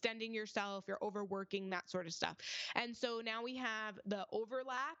 You're extending yourself. You're overworking, that sort of stuff. And so now we have the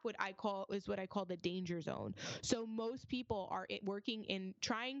overlap. What I call the danger zone. So most people are working in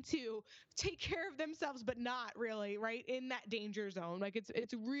trying to take care of themselves, but not really, right, in that danger zone. Like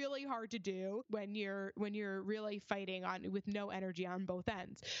it's really hard to do when you're really fighting on with no energy on both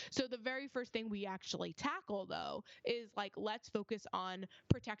ends. So the very first thing we actually tackle though is like, let's focus on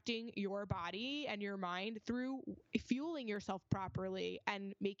protecting your body and your mind through fueling yourself properly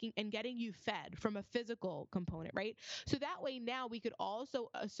and getting you fed from a physical component, right? So that way now we could also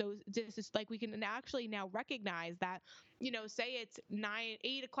this is like we can actually now recognize that, say it's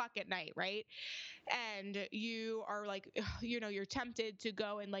 8 o'clock at night, right? And you are like, you're tempted to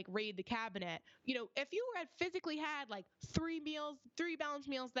go and like raid the cabinet. If you had physically had like 3 balanced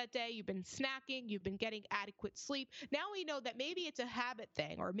meals that day, you've been snacking, you've been getting adequate sleep. Now we know that maybe it's a habit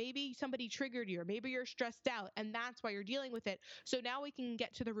thing, or maybe somebody triggered you, or maybe you're stressed out and that's why you're dealing with it. So now we can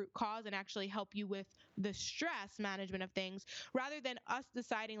get to the root cause and actually help you with the stress management of things, rather than us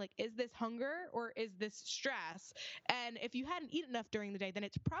deciding like, is this hunger or is this stress? And if you hadn't eaten enough during the day, then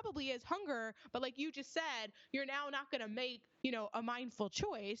it probably is hunger. But like you just said, you're now not going to make, a mindful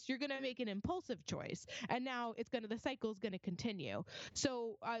choice. You're going to make an impulsive choice. And now the cycle is going to continue.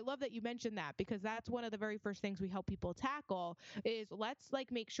 So I love that you mentioned that, because that's one of the very first things we help people tackle is, let's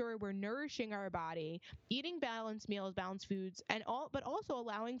like make sure we're nourishing our body, eating balanced meals, balanced foods, but also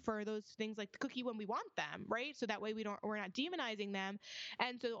allowing for those things like the cookie when we want them, right? So that way we're not demonizing them.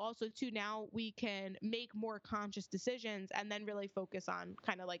 And so also too, now we can make more conscious decisions and then really focus on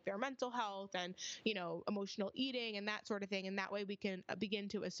kind of like their mental health and, emotional eating and that sort of thing. And that way we can begin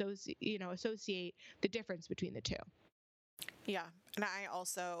to associate the difference between the two. Yeah. And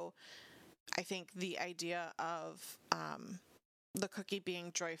I think the idea of the cookie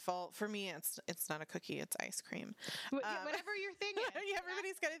being joyful, for me, it's not a cookie, it's ice cream. Whatever your thing is. Yeah,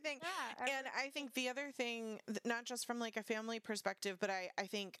 everybody's got a thing. Yeah, and I think the other thing, not just from like a family perspective, but I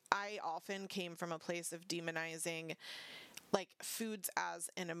think I often came from a place of demonizing like foods as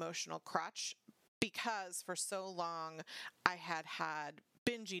an emotional crutch, because for so long I had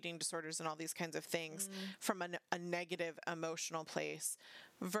binge eating disorders and all these kinds of things from a negative emotional place,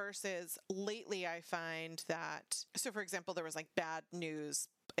 versus lately I find that, so for example, there was like bad news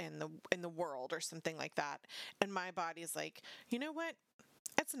in the world or something like that, and my body's like, you know what,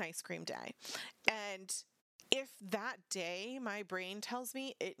 it's an ice cream day. And if that day my brain tells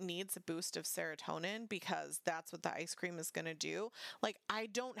me it needs a boost of serotonin because that's what the ice cream is going to do, like I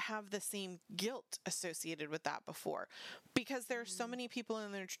don't have the same guilt associated with that before, because there are so many people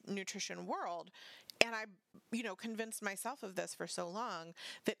in the nutrition world, and I convinced myself of this for so long,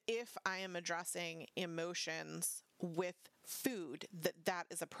 that if I am addressing emotions with food, that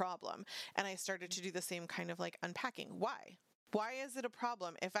is a problem. And I started to do the same kind of like unpacking. Why is it a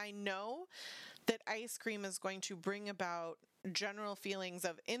problem? If I know that ice cream is going to bring about general feelings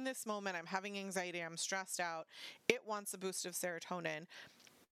of, in this moment, I'm having anxiety, I'm stressed out, it wants a boost of serotonin,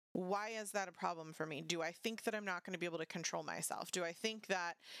 why is that a problem for me? Do I think that I'm not going to be able to control myself? Do I think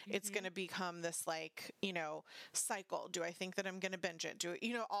that it's going to become this like, cycle? Do I think that I'm going to binge it?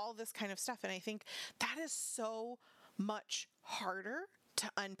 All this kind of stuff. And I think that is so much harder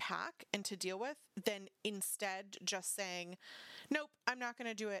to unpack and to deal with than instead just saying, nope, I'm not going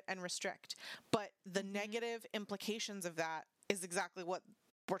to do it and restrict. But the negative implications of that is exactly what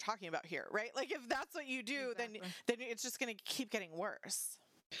we're talking about here, right? Like if that's what you do, then it's just going to keep getting worse.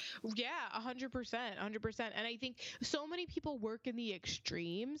 Yeah, 100%, 100%. And I think so many people work in the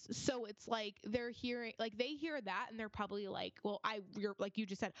extremes. So it's like they're hearing, like they hear that and they're probably like, well, you're like you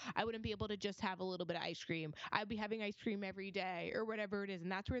just said, I wouldn't be able to just have a little bit of ice cream. I'd be having ice cream every day or whatever it is.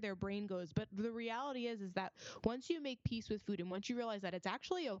 And that's where their brain goes. But the reality is that once you make peace with food and once you realize that it's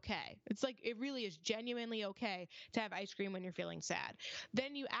actually okay, it's like it really is genuinely okay to have ice cream when you're feeling sad,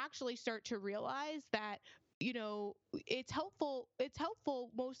 then you actually start to realize that it's helpful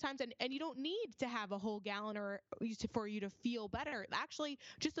most times, and you don't need to have a whole gallon for you to feel better. Actually,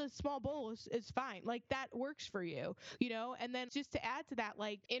 just a small bowl is fine. Like that works for you, and then just to add to that,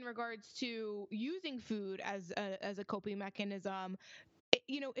 like in regards to using food as a coping mechanism,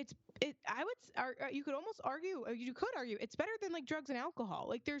 you could almost argue, or you could argue it's better than like drugs and alcohol.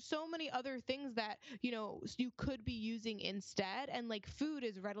 Like there's so many other things that, you could be using instead. And like food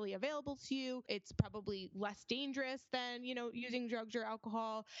is readily available to you. It's probably less dangerous than, using drugs or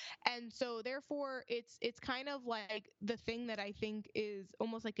alcohol. And so therefore it's kind of like the thing that I think is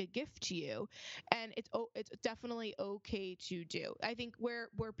almost like a gift to you. And it's definitely okay to do. I think where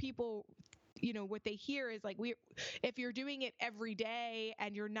people what they hear is like, if you're doing it every day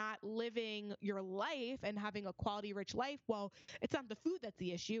and you're not living your life and having a quality rich life, well, it's not the food that's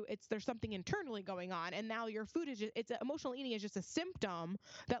the issue. There's something internally going on, and now your food is emotional eating is just a symptom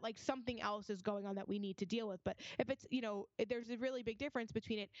that like something else is going on that we need to deal with. But if it's there's a really big difference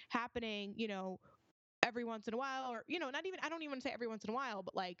between it happening every once in a while, or not even, I don't even say every once in a while,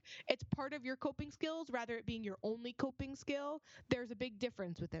 but like it's part of your coping skills rather it being your only coping skill. There's a big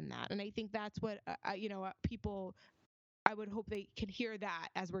difference within that, and I think that's what people, I would hope they can hear that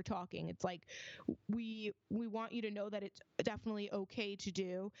as we're talking. It's like we want you to know that it's definitely okay to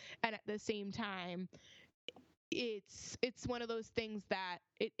do, and at the same time it's one of those things that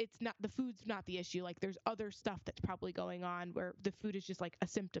it's not, the food's not the issue. Like there's other stuff that's probably going on where the food is just like a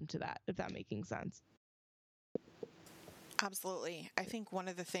symptom to that, if that making sense. Absolutely. I think one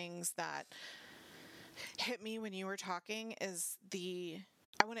of the things that hit me when you were talking is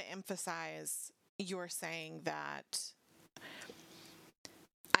I want to emphasize you're saying that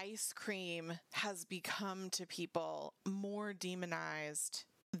ice cream has become to people more demonized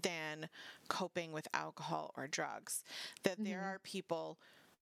than coping with alcohol or drugs. That there are people,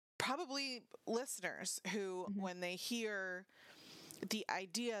 probably listeners, who when they hear the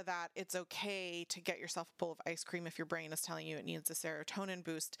idea that it's okay to get yourself a bowl of ice cream if your brain is telling you it needs a serotonin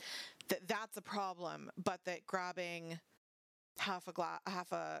boost, that's a problem, but that grabbing half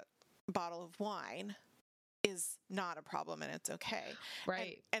a bottle of wine is not a problem and it's okay.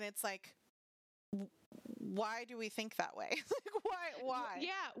 Right. And it's like, why do we think that way? Like, why?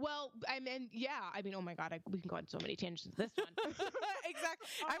 Yeah. Well, I mean, oh my God, we can go on so many tangents with this one. Exactly.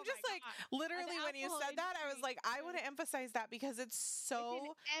 Oh I'm just like, God. literally when you said that, I was like, I want to emphasize that because it's so it's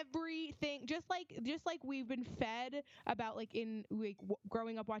in everything. Just like we've been fed about like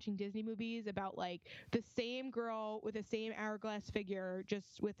growing up watching Disney movies about like the same girl with the same hourglass figure,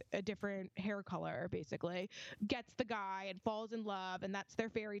 just with a different hair color, basically gets the guy and falls in love, and that's their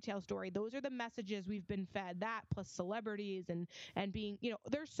fairy tale story. Those are the messages we've been fed, that plus celebrities and being,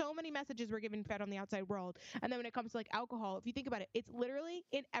 there's so many messages we're getting fed on the outside world. And then when it comes to like alcohol, if you think about it, it's literally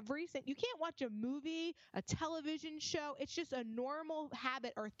in everything. You can't watch a movie, a television show. It's just a normal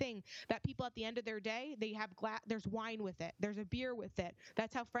habit or thing that people at the end of their day, they have there's wine with it. There's a beer with it.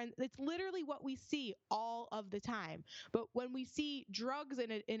 That's how friends, it's literally what we see all of the time. But when we see drugs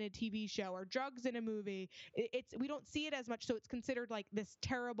in a TV show or drugs in a movie, we don't see it as much. So it's considered like this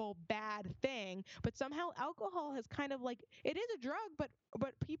terrible, bad thing. But somehow alcohol has kind of like, it is a drug, but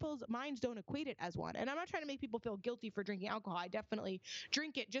people's minds don't equate it as one. And I'm not trying to make people feel guilty for drinking alcohol. I definitely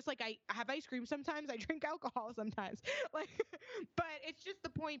drink it, just like I have ice cream sometimes. I drink alcohol sometimes. Like, but it's just, the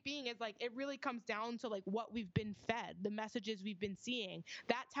point being is like it really comes down to like what we've been fed, the messages we've been seeing.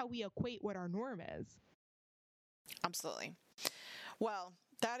 That's how we equate what our norm is. Absolutely. Well,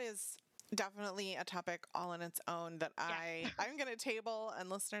 that is definitely a topic all on its own that I'm going to table, and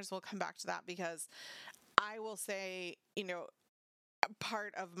listeners will come back to that, because I will say,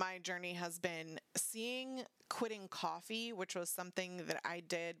 part of my journey has been quitting coffee, which was something that I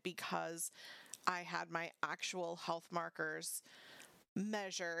did because I had my actual health markers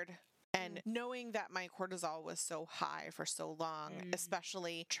measured, and knowing that my cortisol was so high for so long,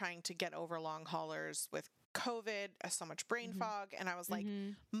 especially trying to get over long haulers with COVID, so much brain fog. And I was like,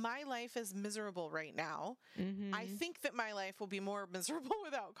 my life is miserable right now. I think that my life will be more miserable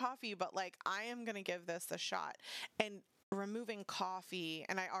without coffee, but like, I am going to give this a shot. And removing coffee,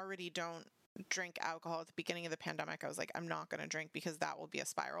 and I already don't drink alcohol. At the beginning of the pandemic, I was like, I'm not going to drink because that will be a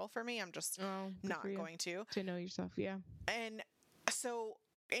spiral for me. I'm just not going to know yourself. Yeah. And so,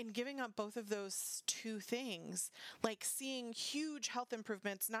 in giving up both of those two things, like seeing huge health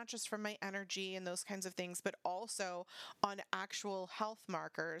improvements, not just from my energy and those kinds of things, but also on actual health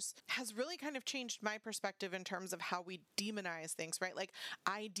markers, has really kind of changed my perspective in terms of how we demonize things, right? Like,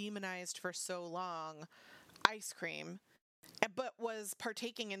 I demonized for so long ice cream, but was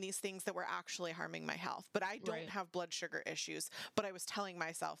partaking in these things that were actually harming my health. But I don't have blood sugar issues, but I was telling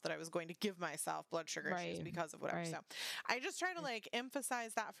myself that I was going to give myself blood sugar issues because of whatever. So I just try to like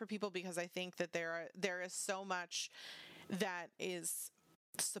emphasize that for people, because I think that there is so much that is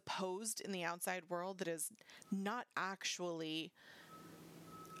supposed in the outside world that is not actually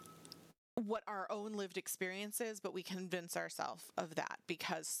what our own lived experience is, but we convince ourselves of that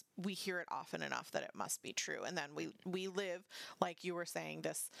because we hear it often enough that it must be true. And then we live, like you were saying,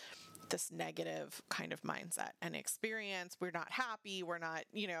 this negative kind of mindset and experience. We're not happy. We're not,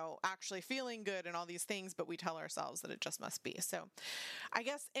 actually feeling good and all these things, but we tell ourselves that it just must be. So I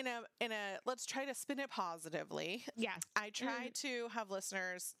guess in a, let's try to spin it positively. Yes. I try to have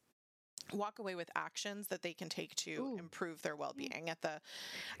listeners walk away with actions that they can take to improve their well-being.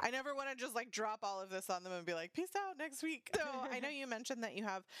 I never want to just like drop all of this on them and be like, peace out next week. So I know you mentioned that you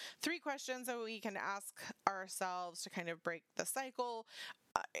have 3 questions that we can ask ourselves to kind of break the cycle.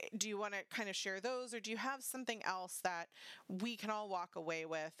 Do you want to kind of share those, or do you have something else that we can all walk away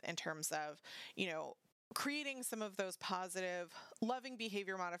with in terms of, creating some of those positive, loving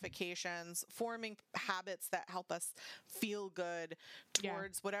behavior modifications, forming habits that help us feel good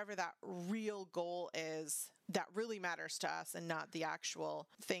towards whatever that real goal is that really matters to us, and not the actual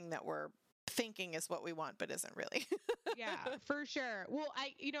thing that we're thinking is what we want, but isn't really. Yeah, for sure. Well,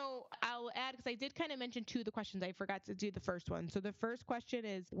 I'll add, because I did kind of mention 2 of the questions. I forgot to do the first one. So the first question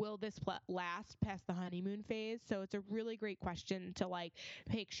is, will this last past the honeymoon phase? So it's a really great question to like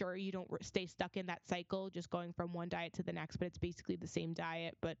make sure you don't stay stuck in that cycle, just going from one diet to the next, but it's basically the same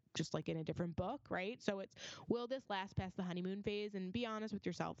diet, but just like in a different book, right? So it's, will this last past the honeymoon phase? And be honest with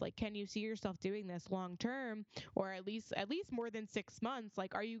yourself. Like, can you see yourself doing this long term, or at least more than 6 months?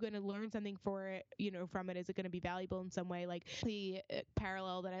 Like, are you going to learn something for it, from it? Is it going to be valuable in some way? Like, the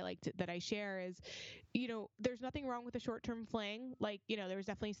parallel that I share is, there's nothing wrong with a short-term fling. Like, there was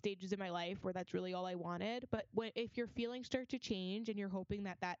definitely stages in my life where that's really all I wanted. But if your feelings start to change and you're hoping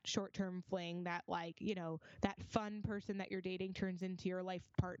that short-term fling, that like, that fun person that you're dating turns into your life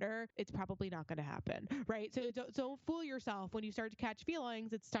partner, it's probably not going to happen, right? So don't fool yourself. When you start to catch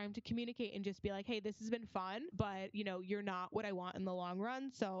feelings, it's time to communicate and just be like, hey, this has been fun, but you're not what I want in the long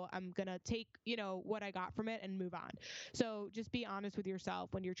run. So I'm going to take, what I got from it and move on. So just be honest with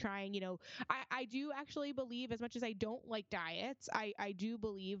yourself when you're trying. I do actually believe, as much as I don't like diets, I do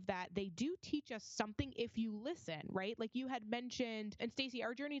believe that they do teach us something if you listen, right? Like you had mentioned, and Stacey,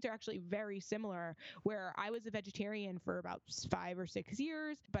 our journeys are actually very similar, where I was a vegetarian for about 5 or 6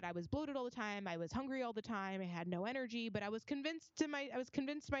 years, but I was bloated all the time. I was hungry all the time. I had no energy, but I was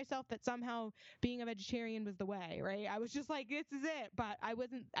convinced myself that somehow being a vegetarian was the way, right? I was just like, this is it. But I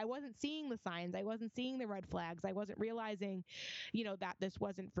wasn't seeing the signs. I wasn't seeing the red flags. I wasn't realizing, that this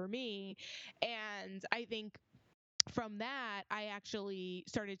wasn't for me. And I think from that, I actually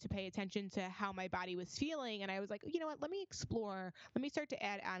started to pay attention to how my body was feeling. And I was like, you know what, let me explore. Let me start to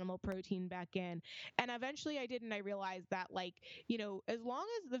add animal protein back in. And eventually I did. And I realized that, like, as long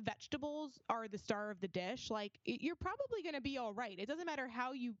as the vegetables are the star of the dish, like you're probably going to be all right. It doesn't matter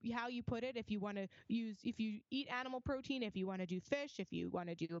how you put it. If you eat animal protein, if you want to do fish, if you want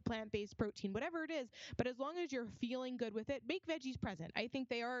to do a plant-based protein, whatever it is. But as long as you're feeling good with it, make veggies present. I think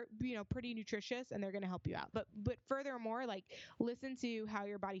they are, pretty nutritious, and they're going to help you out. But furthermore, like, listen to how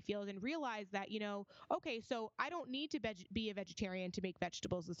your body feels and realize that, okay, so I don't need to be a vegetarian to make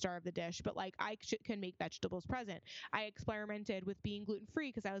vegetables the star of the dish, but like I can make vegetables present. I experimented with being gluten-free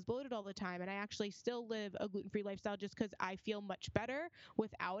because I was bloated all the time, and I actually still live a gluten-free lifestyle just because I feel much better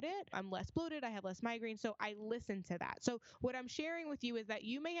without it. I'm less bloated. I have less migraines. So I listen to that. So what I'm sharing with you is that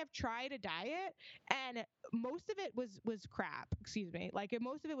you may have tried a diet and most of it was crap, excuse me. Like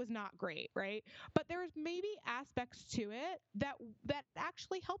most of it was not great, right? But there's maybe aspects aspects to it that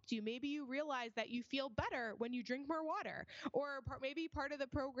actually helped you. Maybe you realize that you feel better when you drink more water, or maybe part of the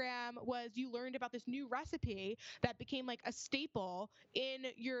program was you learned about this new recipe that became like a staple in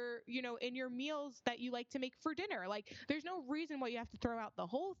your meals that you like to make for dinner. Like, there's no reason why you have to throw out the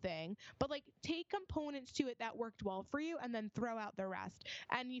whole thing, but like take components to it that worked well for you and then throw out the rest.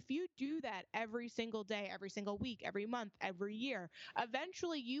 And if you do that every single day, every single week, every month, every year,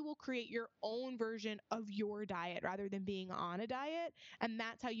 eventually you will create your own version of your diet rather than being on a diet. And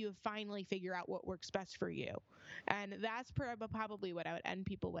that's how you finally figure out what works best for you. And that's probably what I would end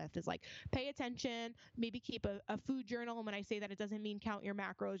people with, is like, pay attention, maybe keep a food journal. And when I say that, it doesn't mean count your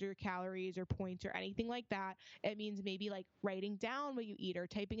macros or your calories or points or anything like that. It means maybe like writing down what you eat or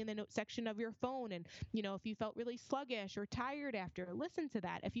typing in the note section of your phone. And, if you felt really sluggish or tired after, listen to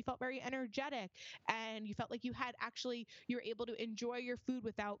that. If you felt very energetic and you felt like you're able to enjoy your food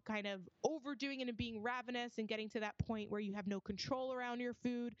without kind of overdoing it and being ravenous and getting to that point where you have no control around your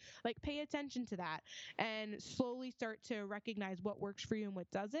food, like, pay attention to that and slowly start to recognize what works for you and what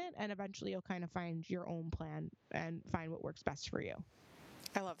doesn't. And eventually you'll kind of find your own plan and find what works best for you.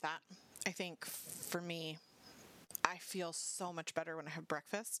 I love that. I think for me, I feel so much better when I have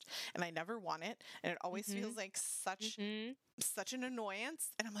breakfast, and I never want it. And it always feels like such an annoyance.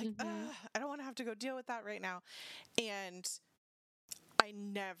 And I'm like, I don't want to have to go deal with that right now. And I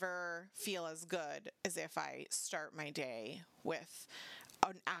never feel as good as if I start my day with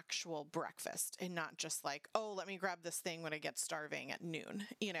an actual breakfast and not just like, oh, let me grab this thing when I get starving at noon,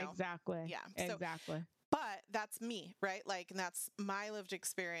 Exactly. Yeah. Exactly. But that's me, right? Like, and that's my lived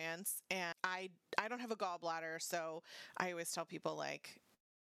experience. And I don't have a gallbladder, so I always tell people, like,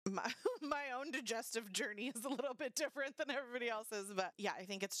 my own digestive journey is a little bit different than everybody else's. But yeah, I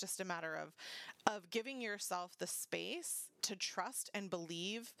think it's just a matter of giving yourself the space to trust and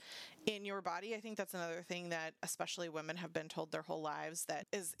believe in your body. I think that's another thing that especially women have been told their whole lives that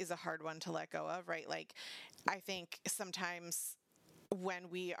is a hard one to let go of, right? Like, I think sometimes when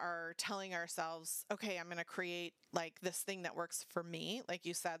we are telling ourselves, okay, I'm going to create like this thing that works for me, like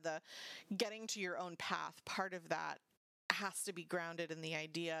you said, the getting to your own path, part of that has to be grounded in the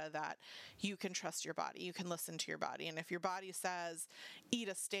idea that you can trust your body, you can listen to your body. And if your body says, eat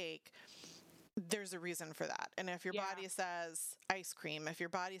a steak, there's a reason for that. And if your body says ice cream, if your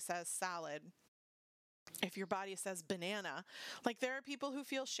body says salad, if your body says banana, like, there are people who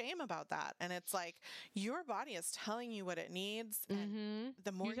feel shame about that. And it's like, your body is telling you what it needs. And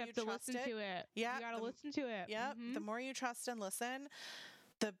the more you have to trust listen to it. Yeah. You got to listen to it. Yeah. The more you trust and listen,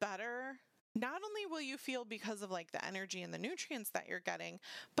 the better. Not only will you feel because of like the energy and the nutrients that you're getting,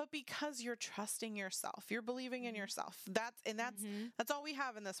 but because you're trusting yourself, you're believing in yourself. That's all we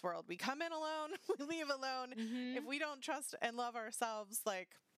have in this world. We come in alone, we leave alone. If we don't trust and love ourselves, like,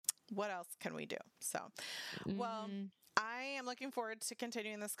 what else can we do? So, well, I am looking forward to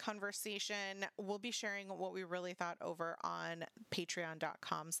continuing this conversation. We'll be sharing what we really thought over on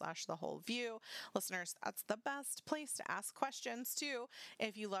patreon.com/thewholeview. Listeners, that's the best place to ask questions too.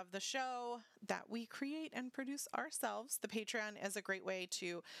 If you love the show that we create and produce ourselves, the Patreon is a great way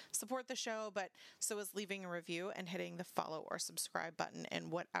to support the show, but so is leaving a review and hitting the follow or subscribe button in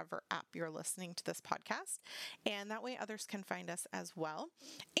whatever app you're listening to this podcast. And that way others can find us as well.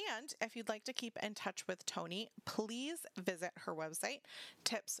 And if you'd like to keep in touch with Toni, please visit her website,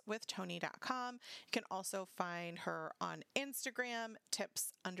 tipswithtoni.com. You can also find her on Instagram,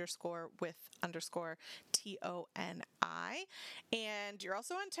 tips_with_TONI. And you're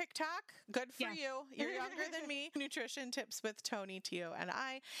also on TikTok. Good for you. You're younger than me. Nutrition Tips with Toni,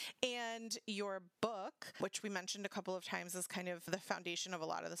 TONI. And your book, which we mentioned a couple of times, is kind of the foundation of a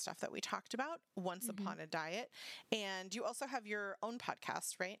lot of the stuff that we talked about, Once Upon a Diet. And you also have your own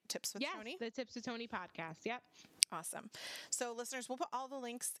podcast, right? Tips with Toni? Yes, the Tips with Toni podcast. Yep. Awesome. So listeners, we'll put all the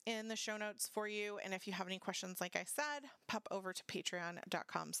links in the show notes for you. And if you have any questions, like I said, pop over to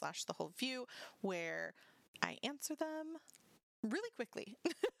patreon.com/thewholeview, where I answer them really quickly.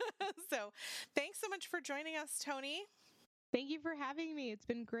 So thanks so much for joining us, Toni. Thank you for having me. It's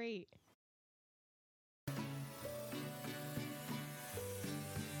been great.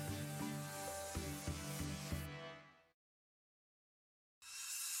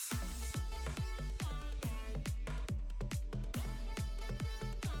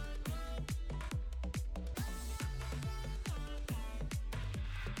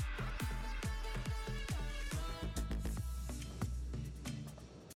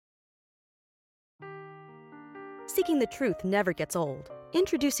 Seeking the truth never gets old.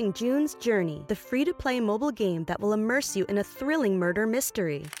 Introducing June's Journey, the free-to-play mobile game that will immerse you in a thrilling murder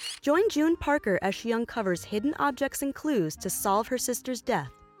mystery. Join June Parker as she uncovers hidden objects and clues to solve her sister's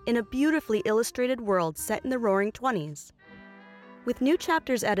death, in a beautifully illustrated world set in the Roaring '20s. With new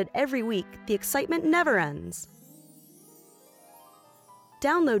chapters added every week, the excitement never ends.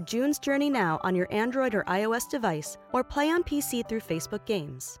 Download June's Journey now on your Android or iOS device, or play on PC through Facebook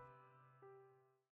Games.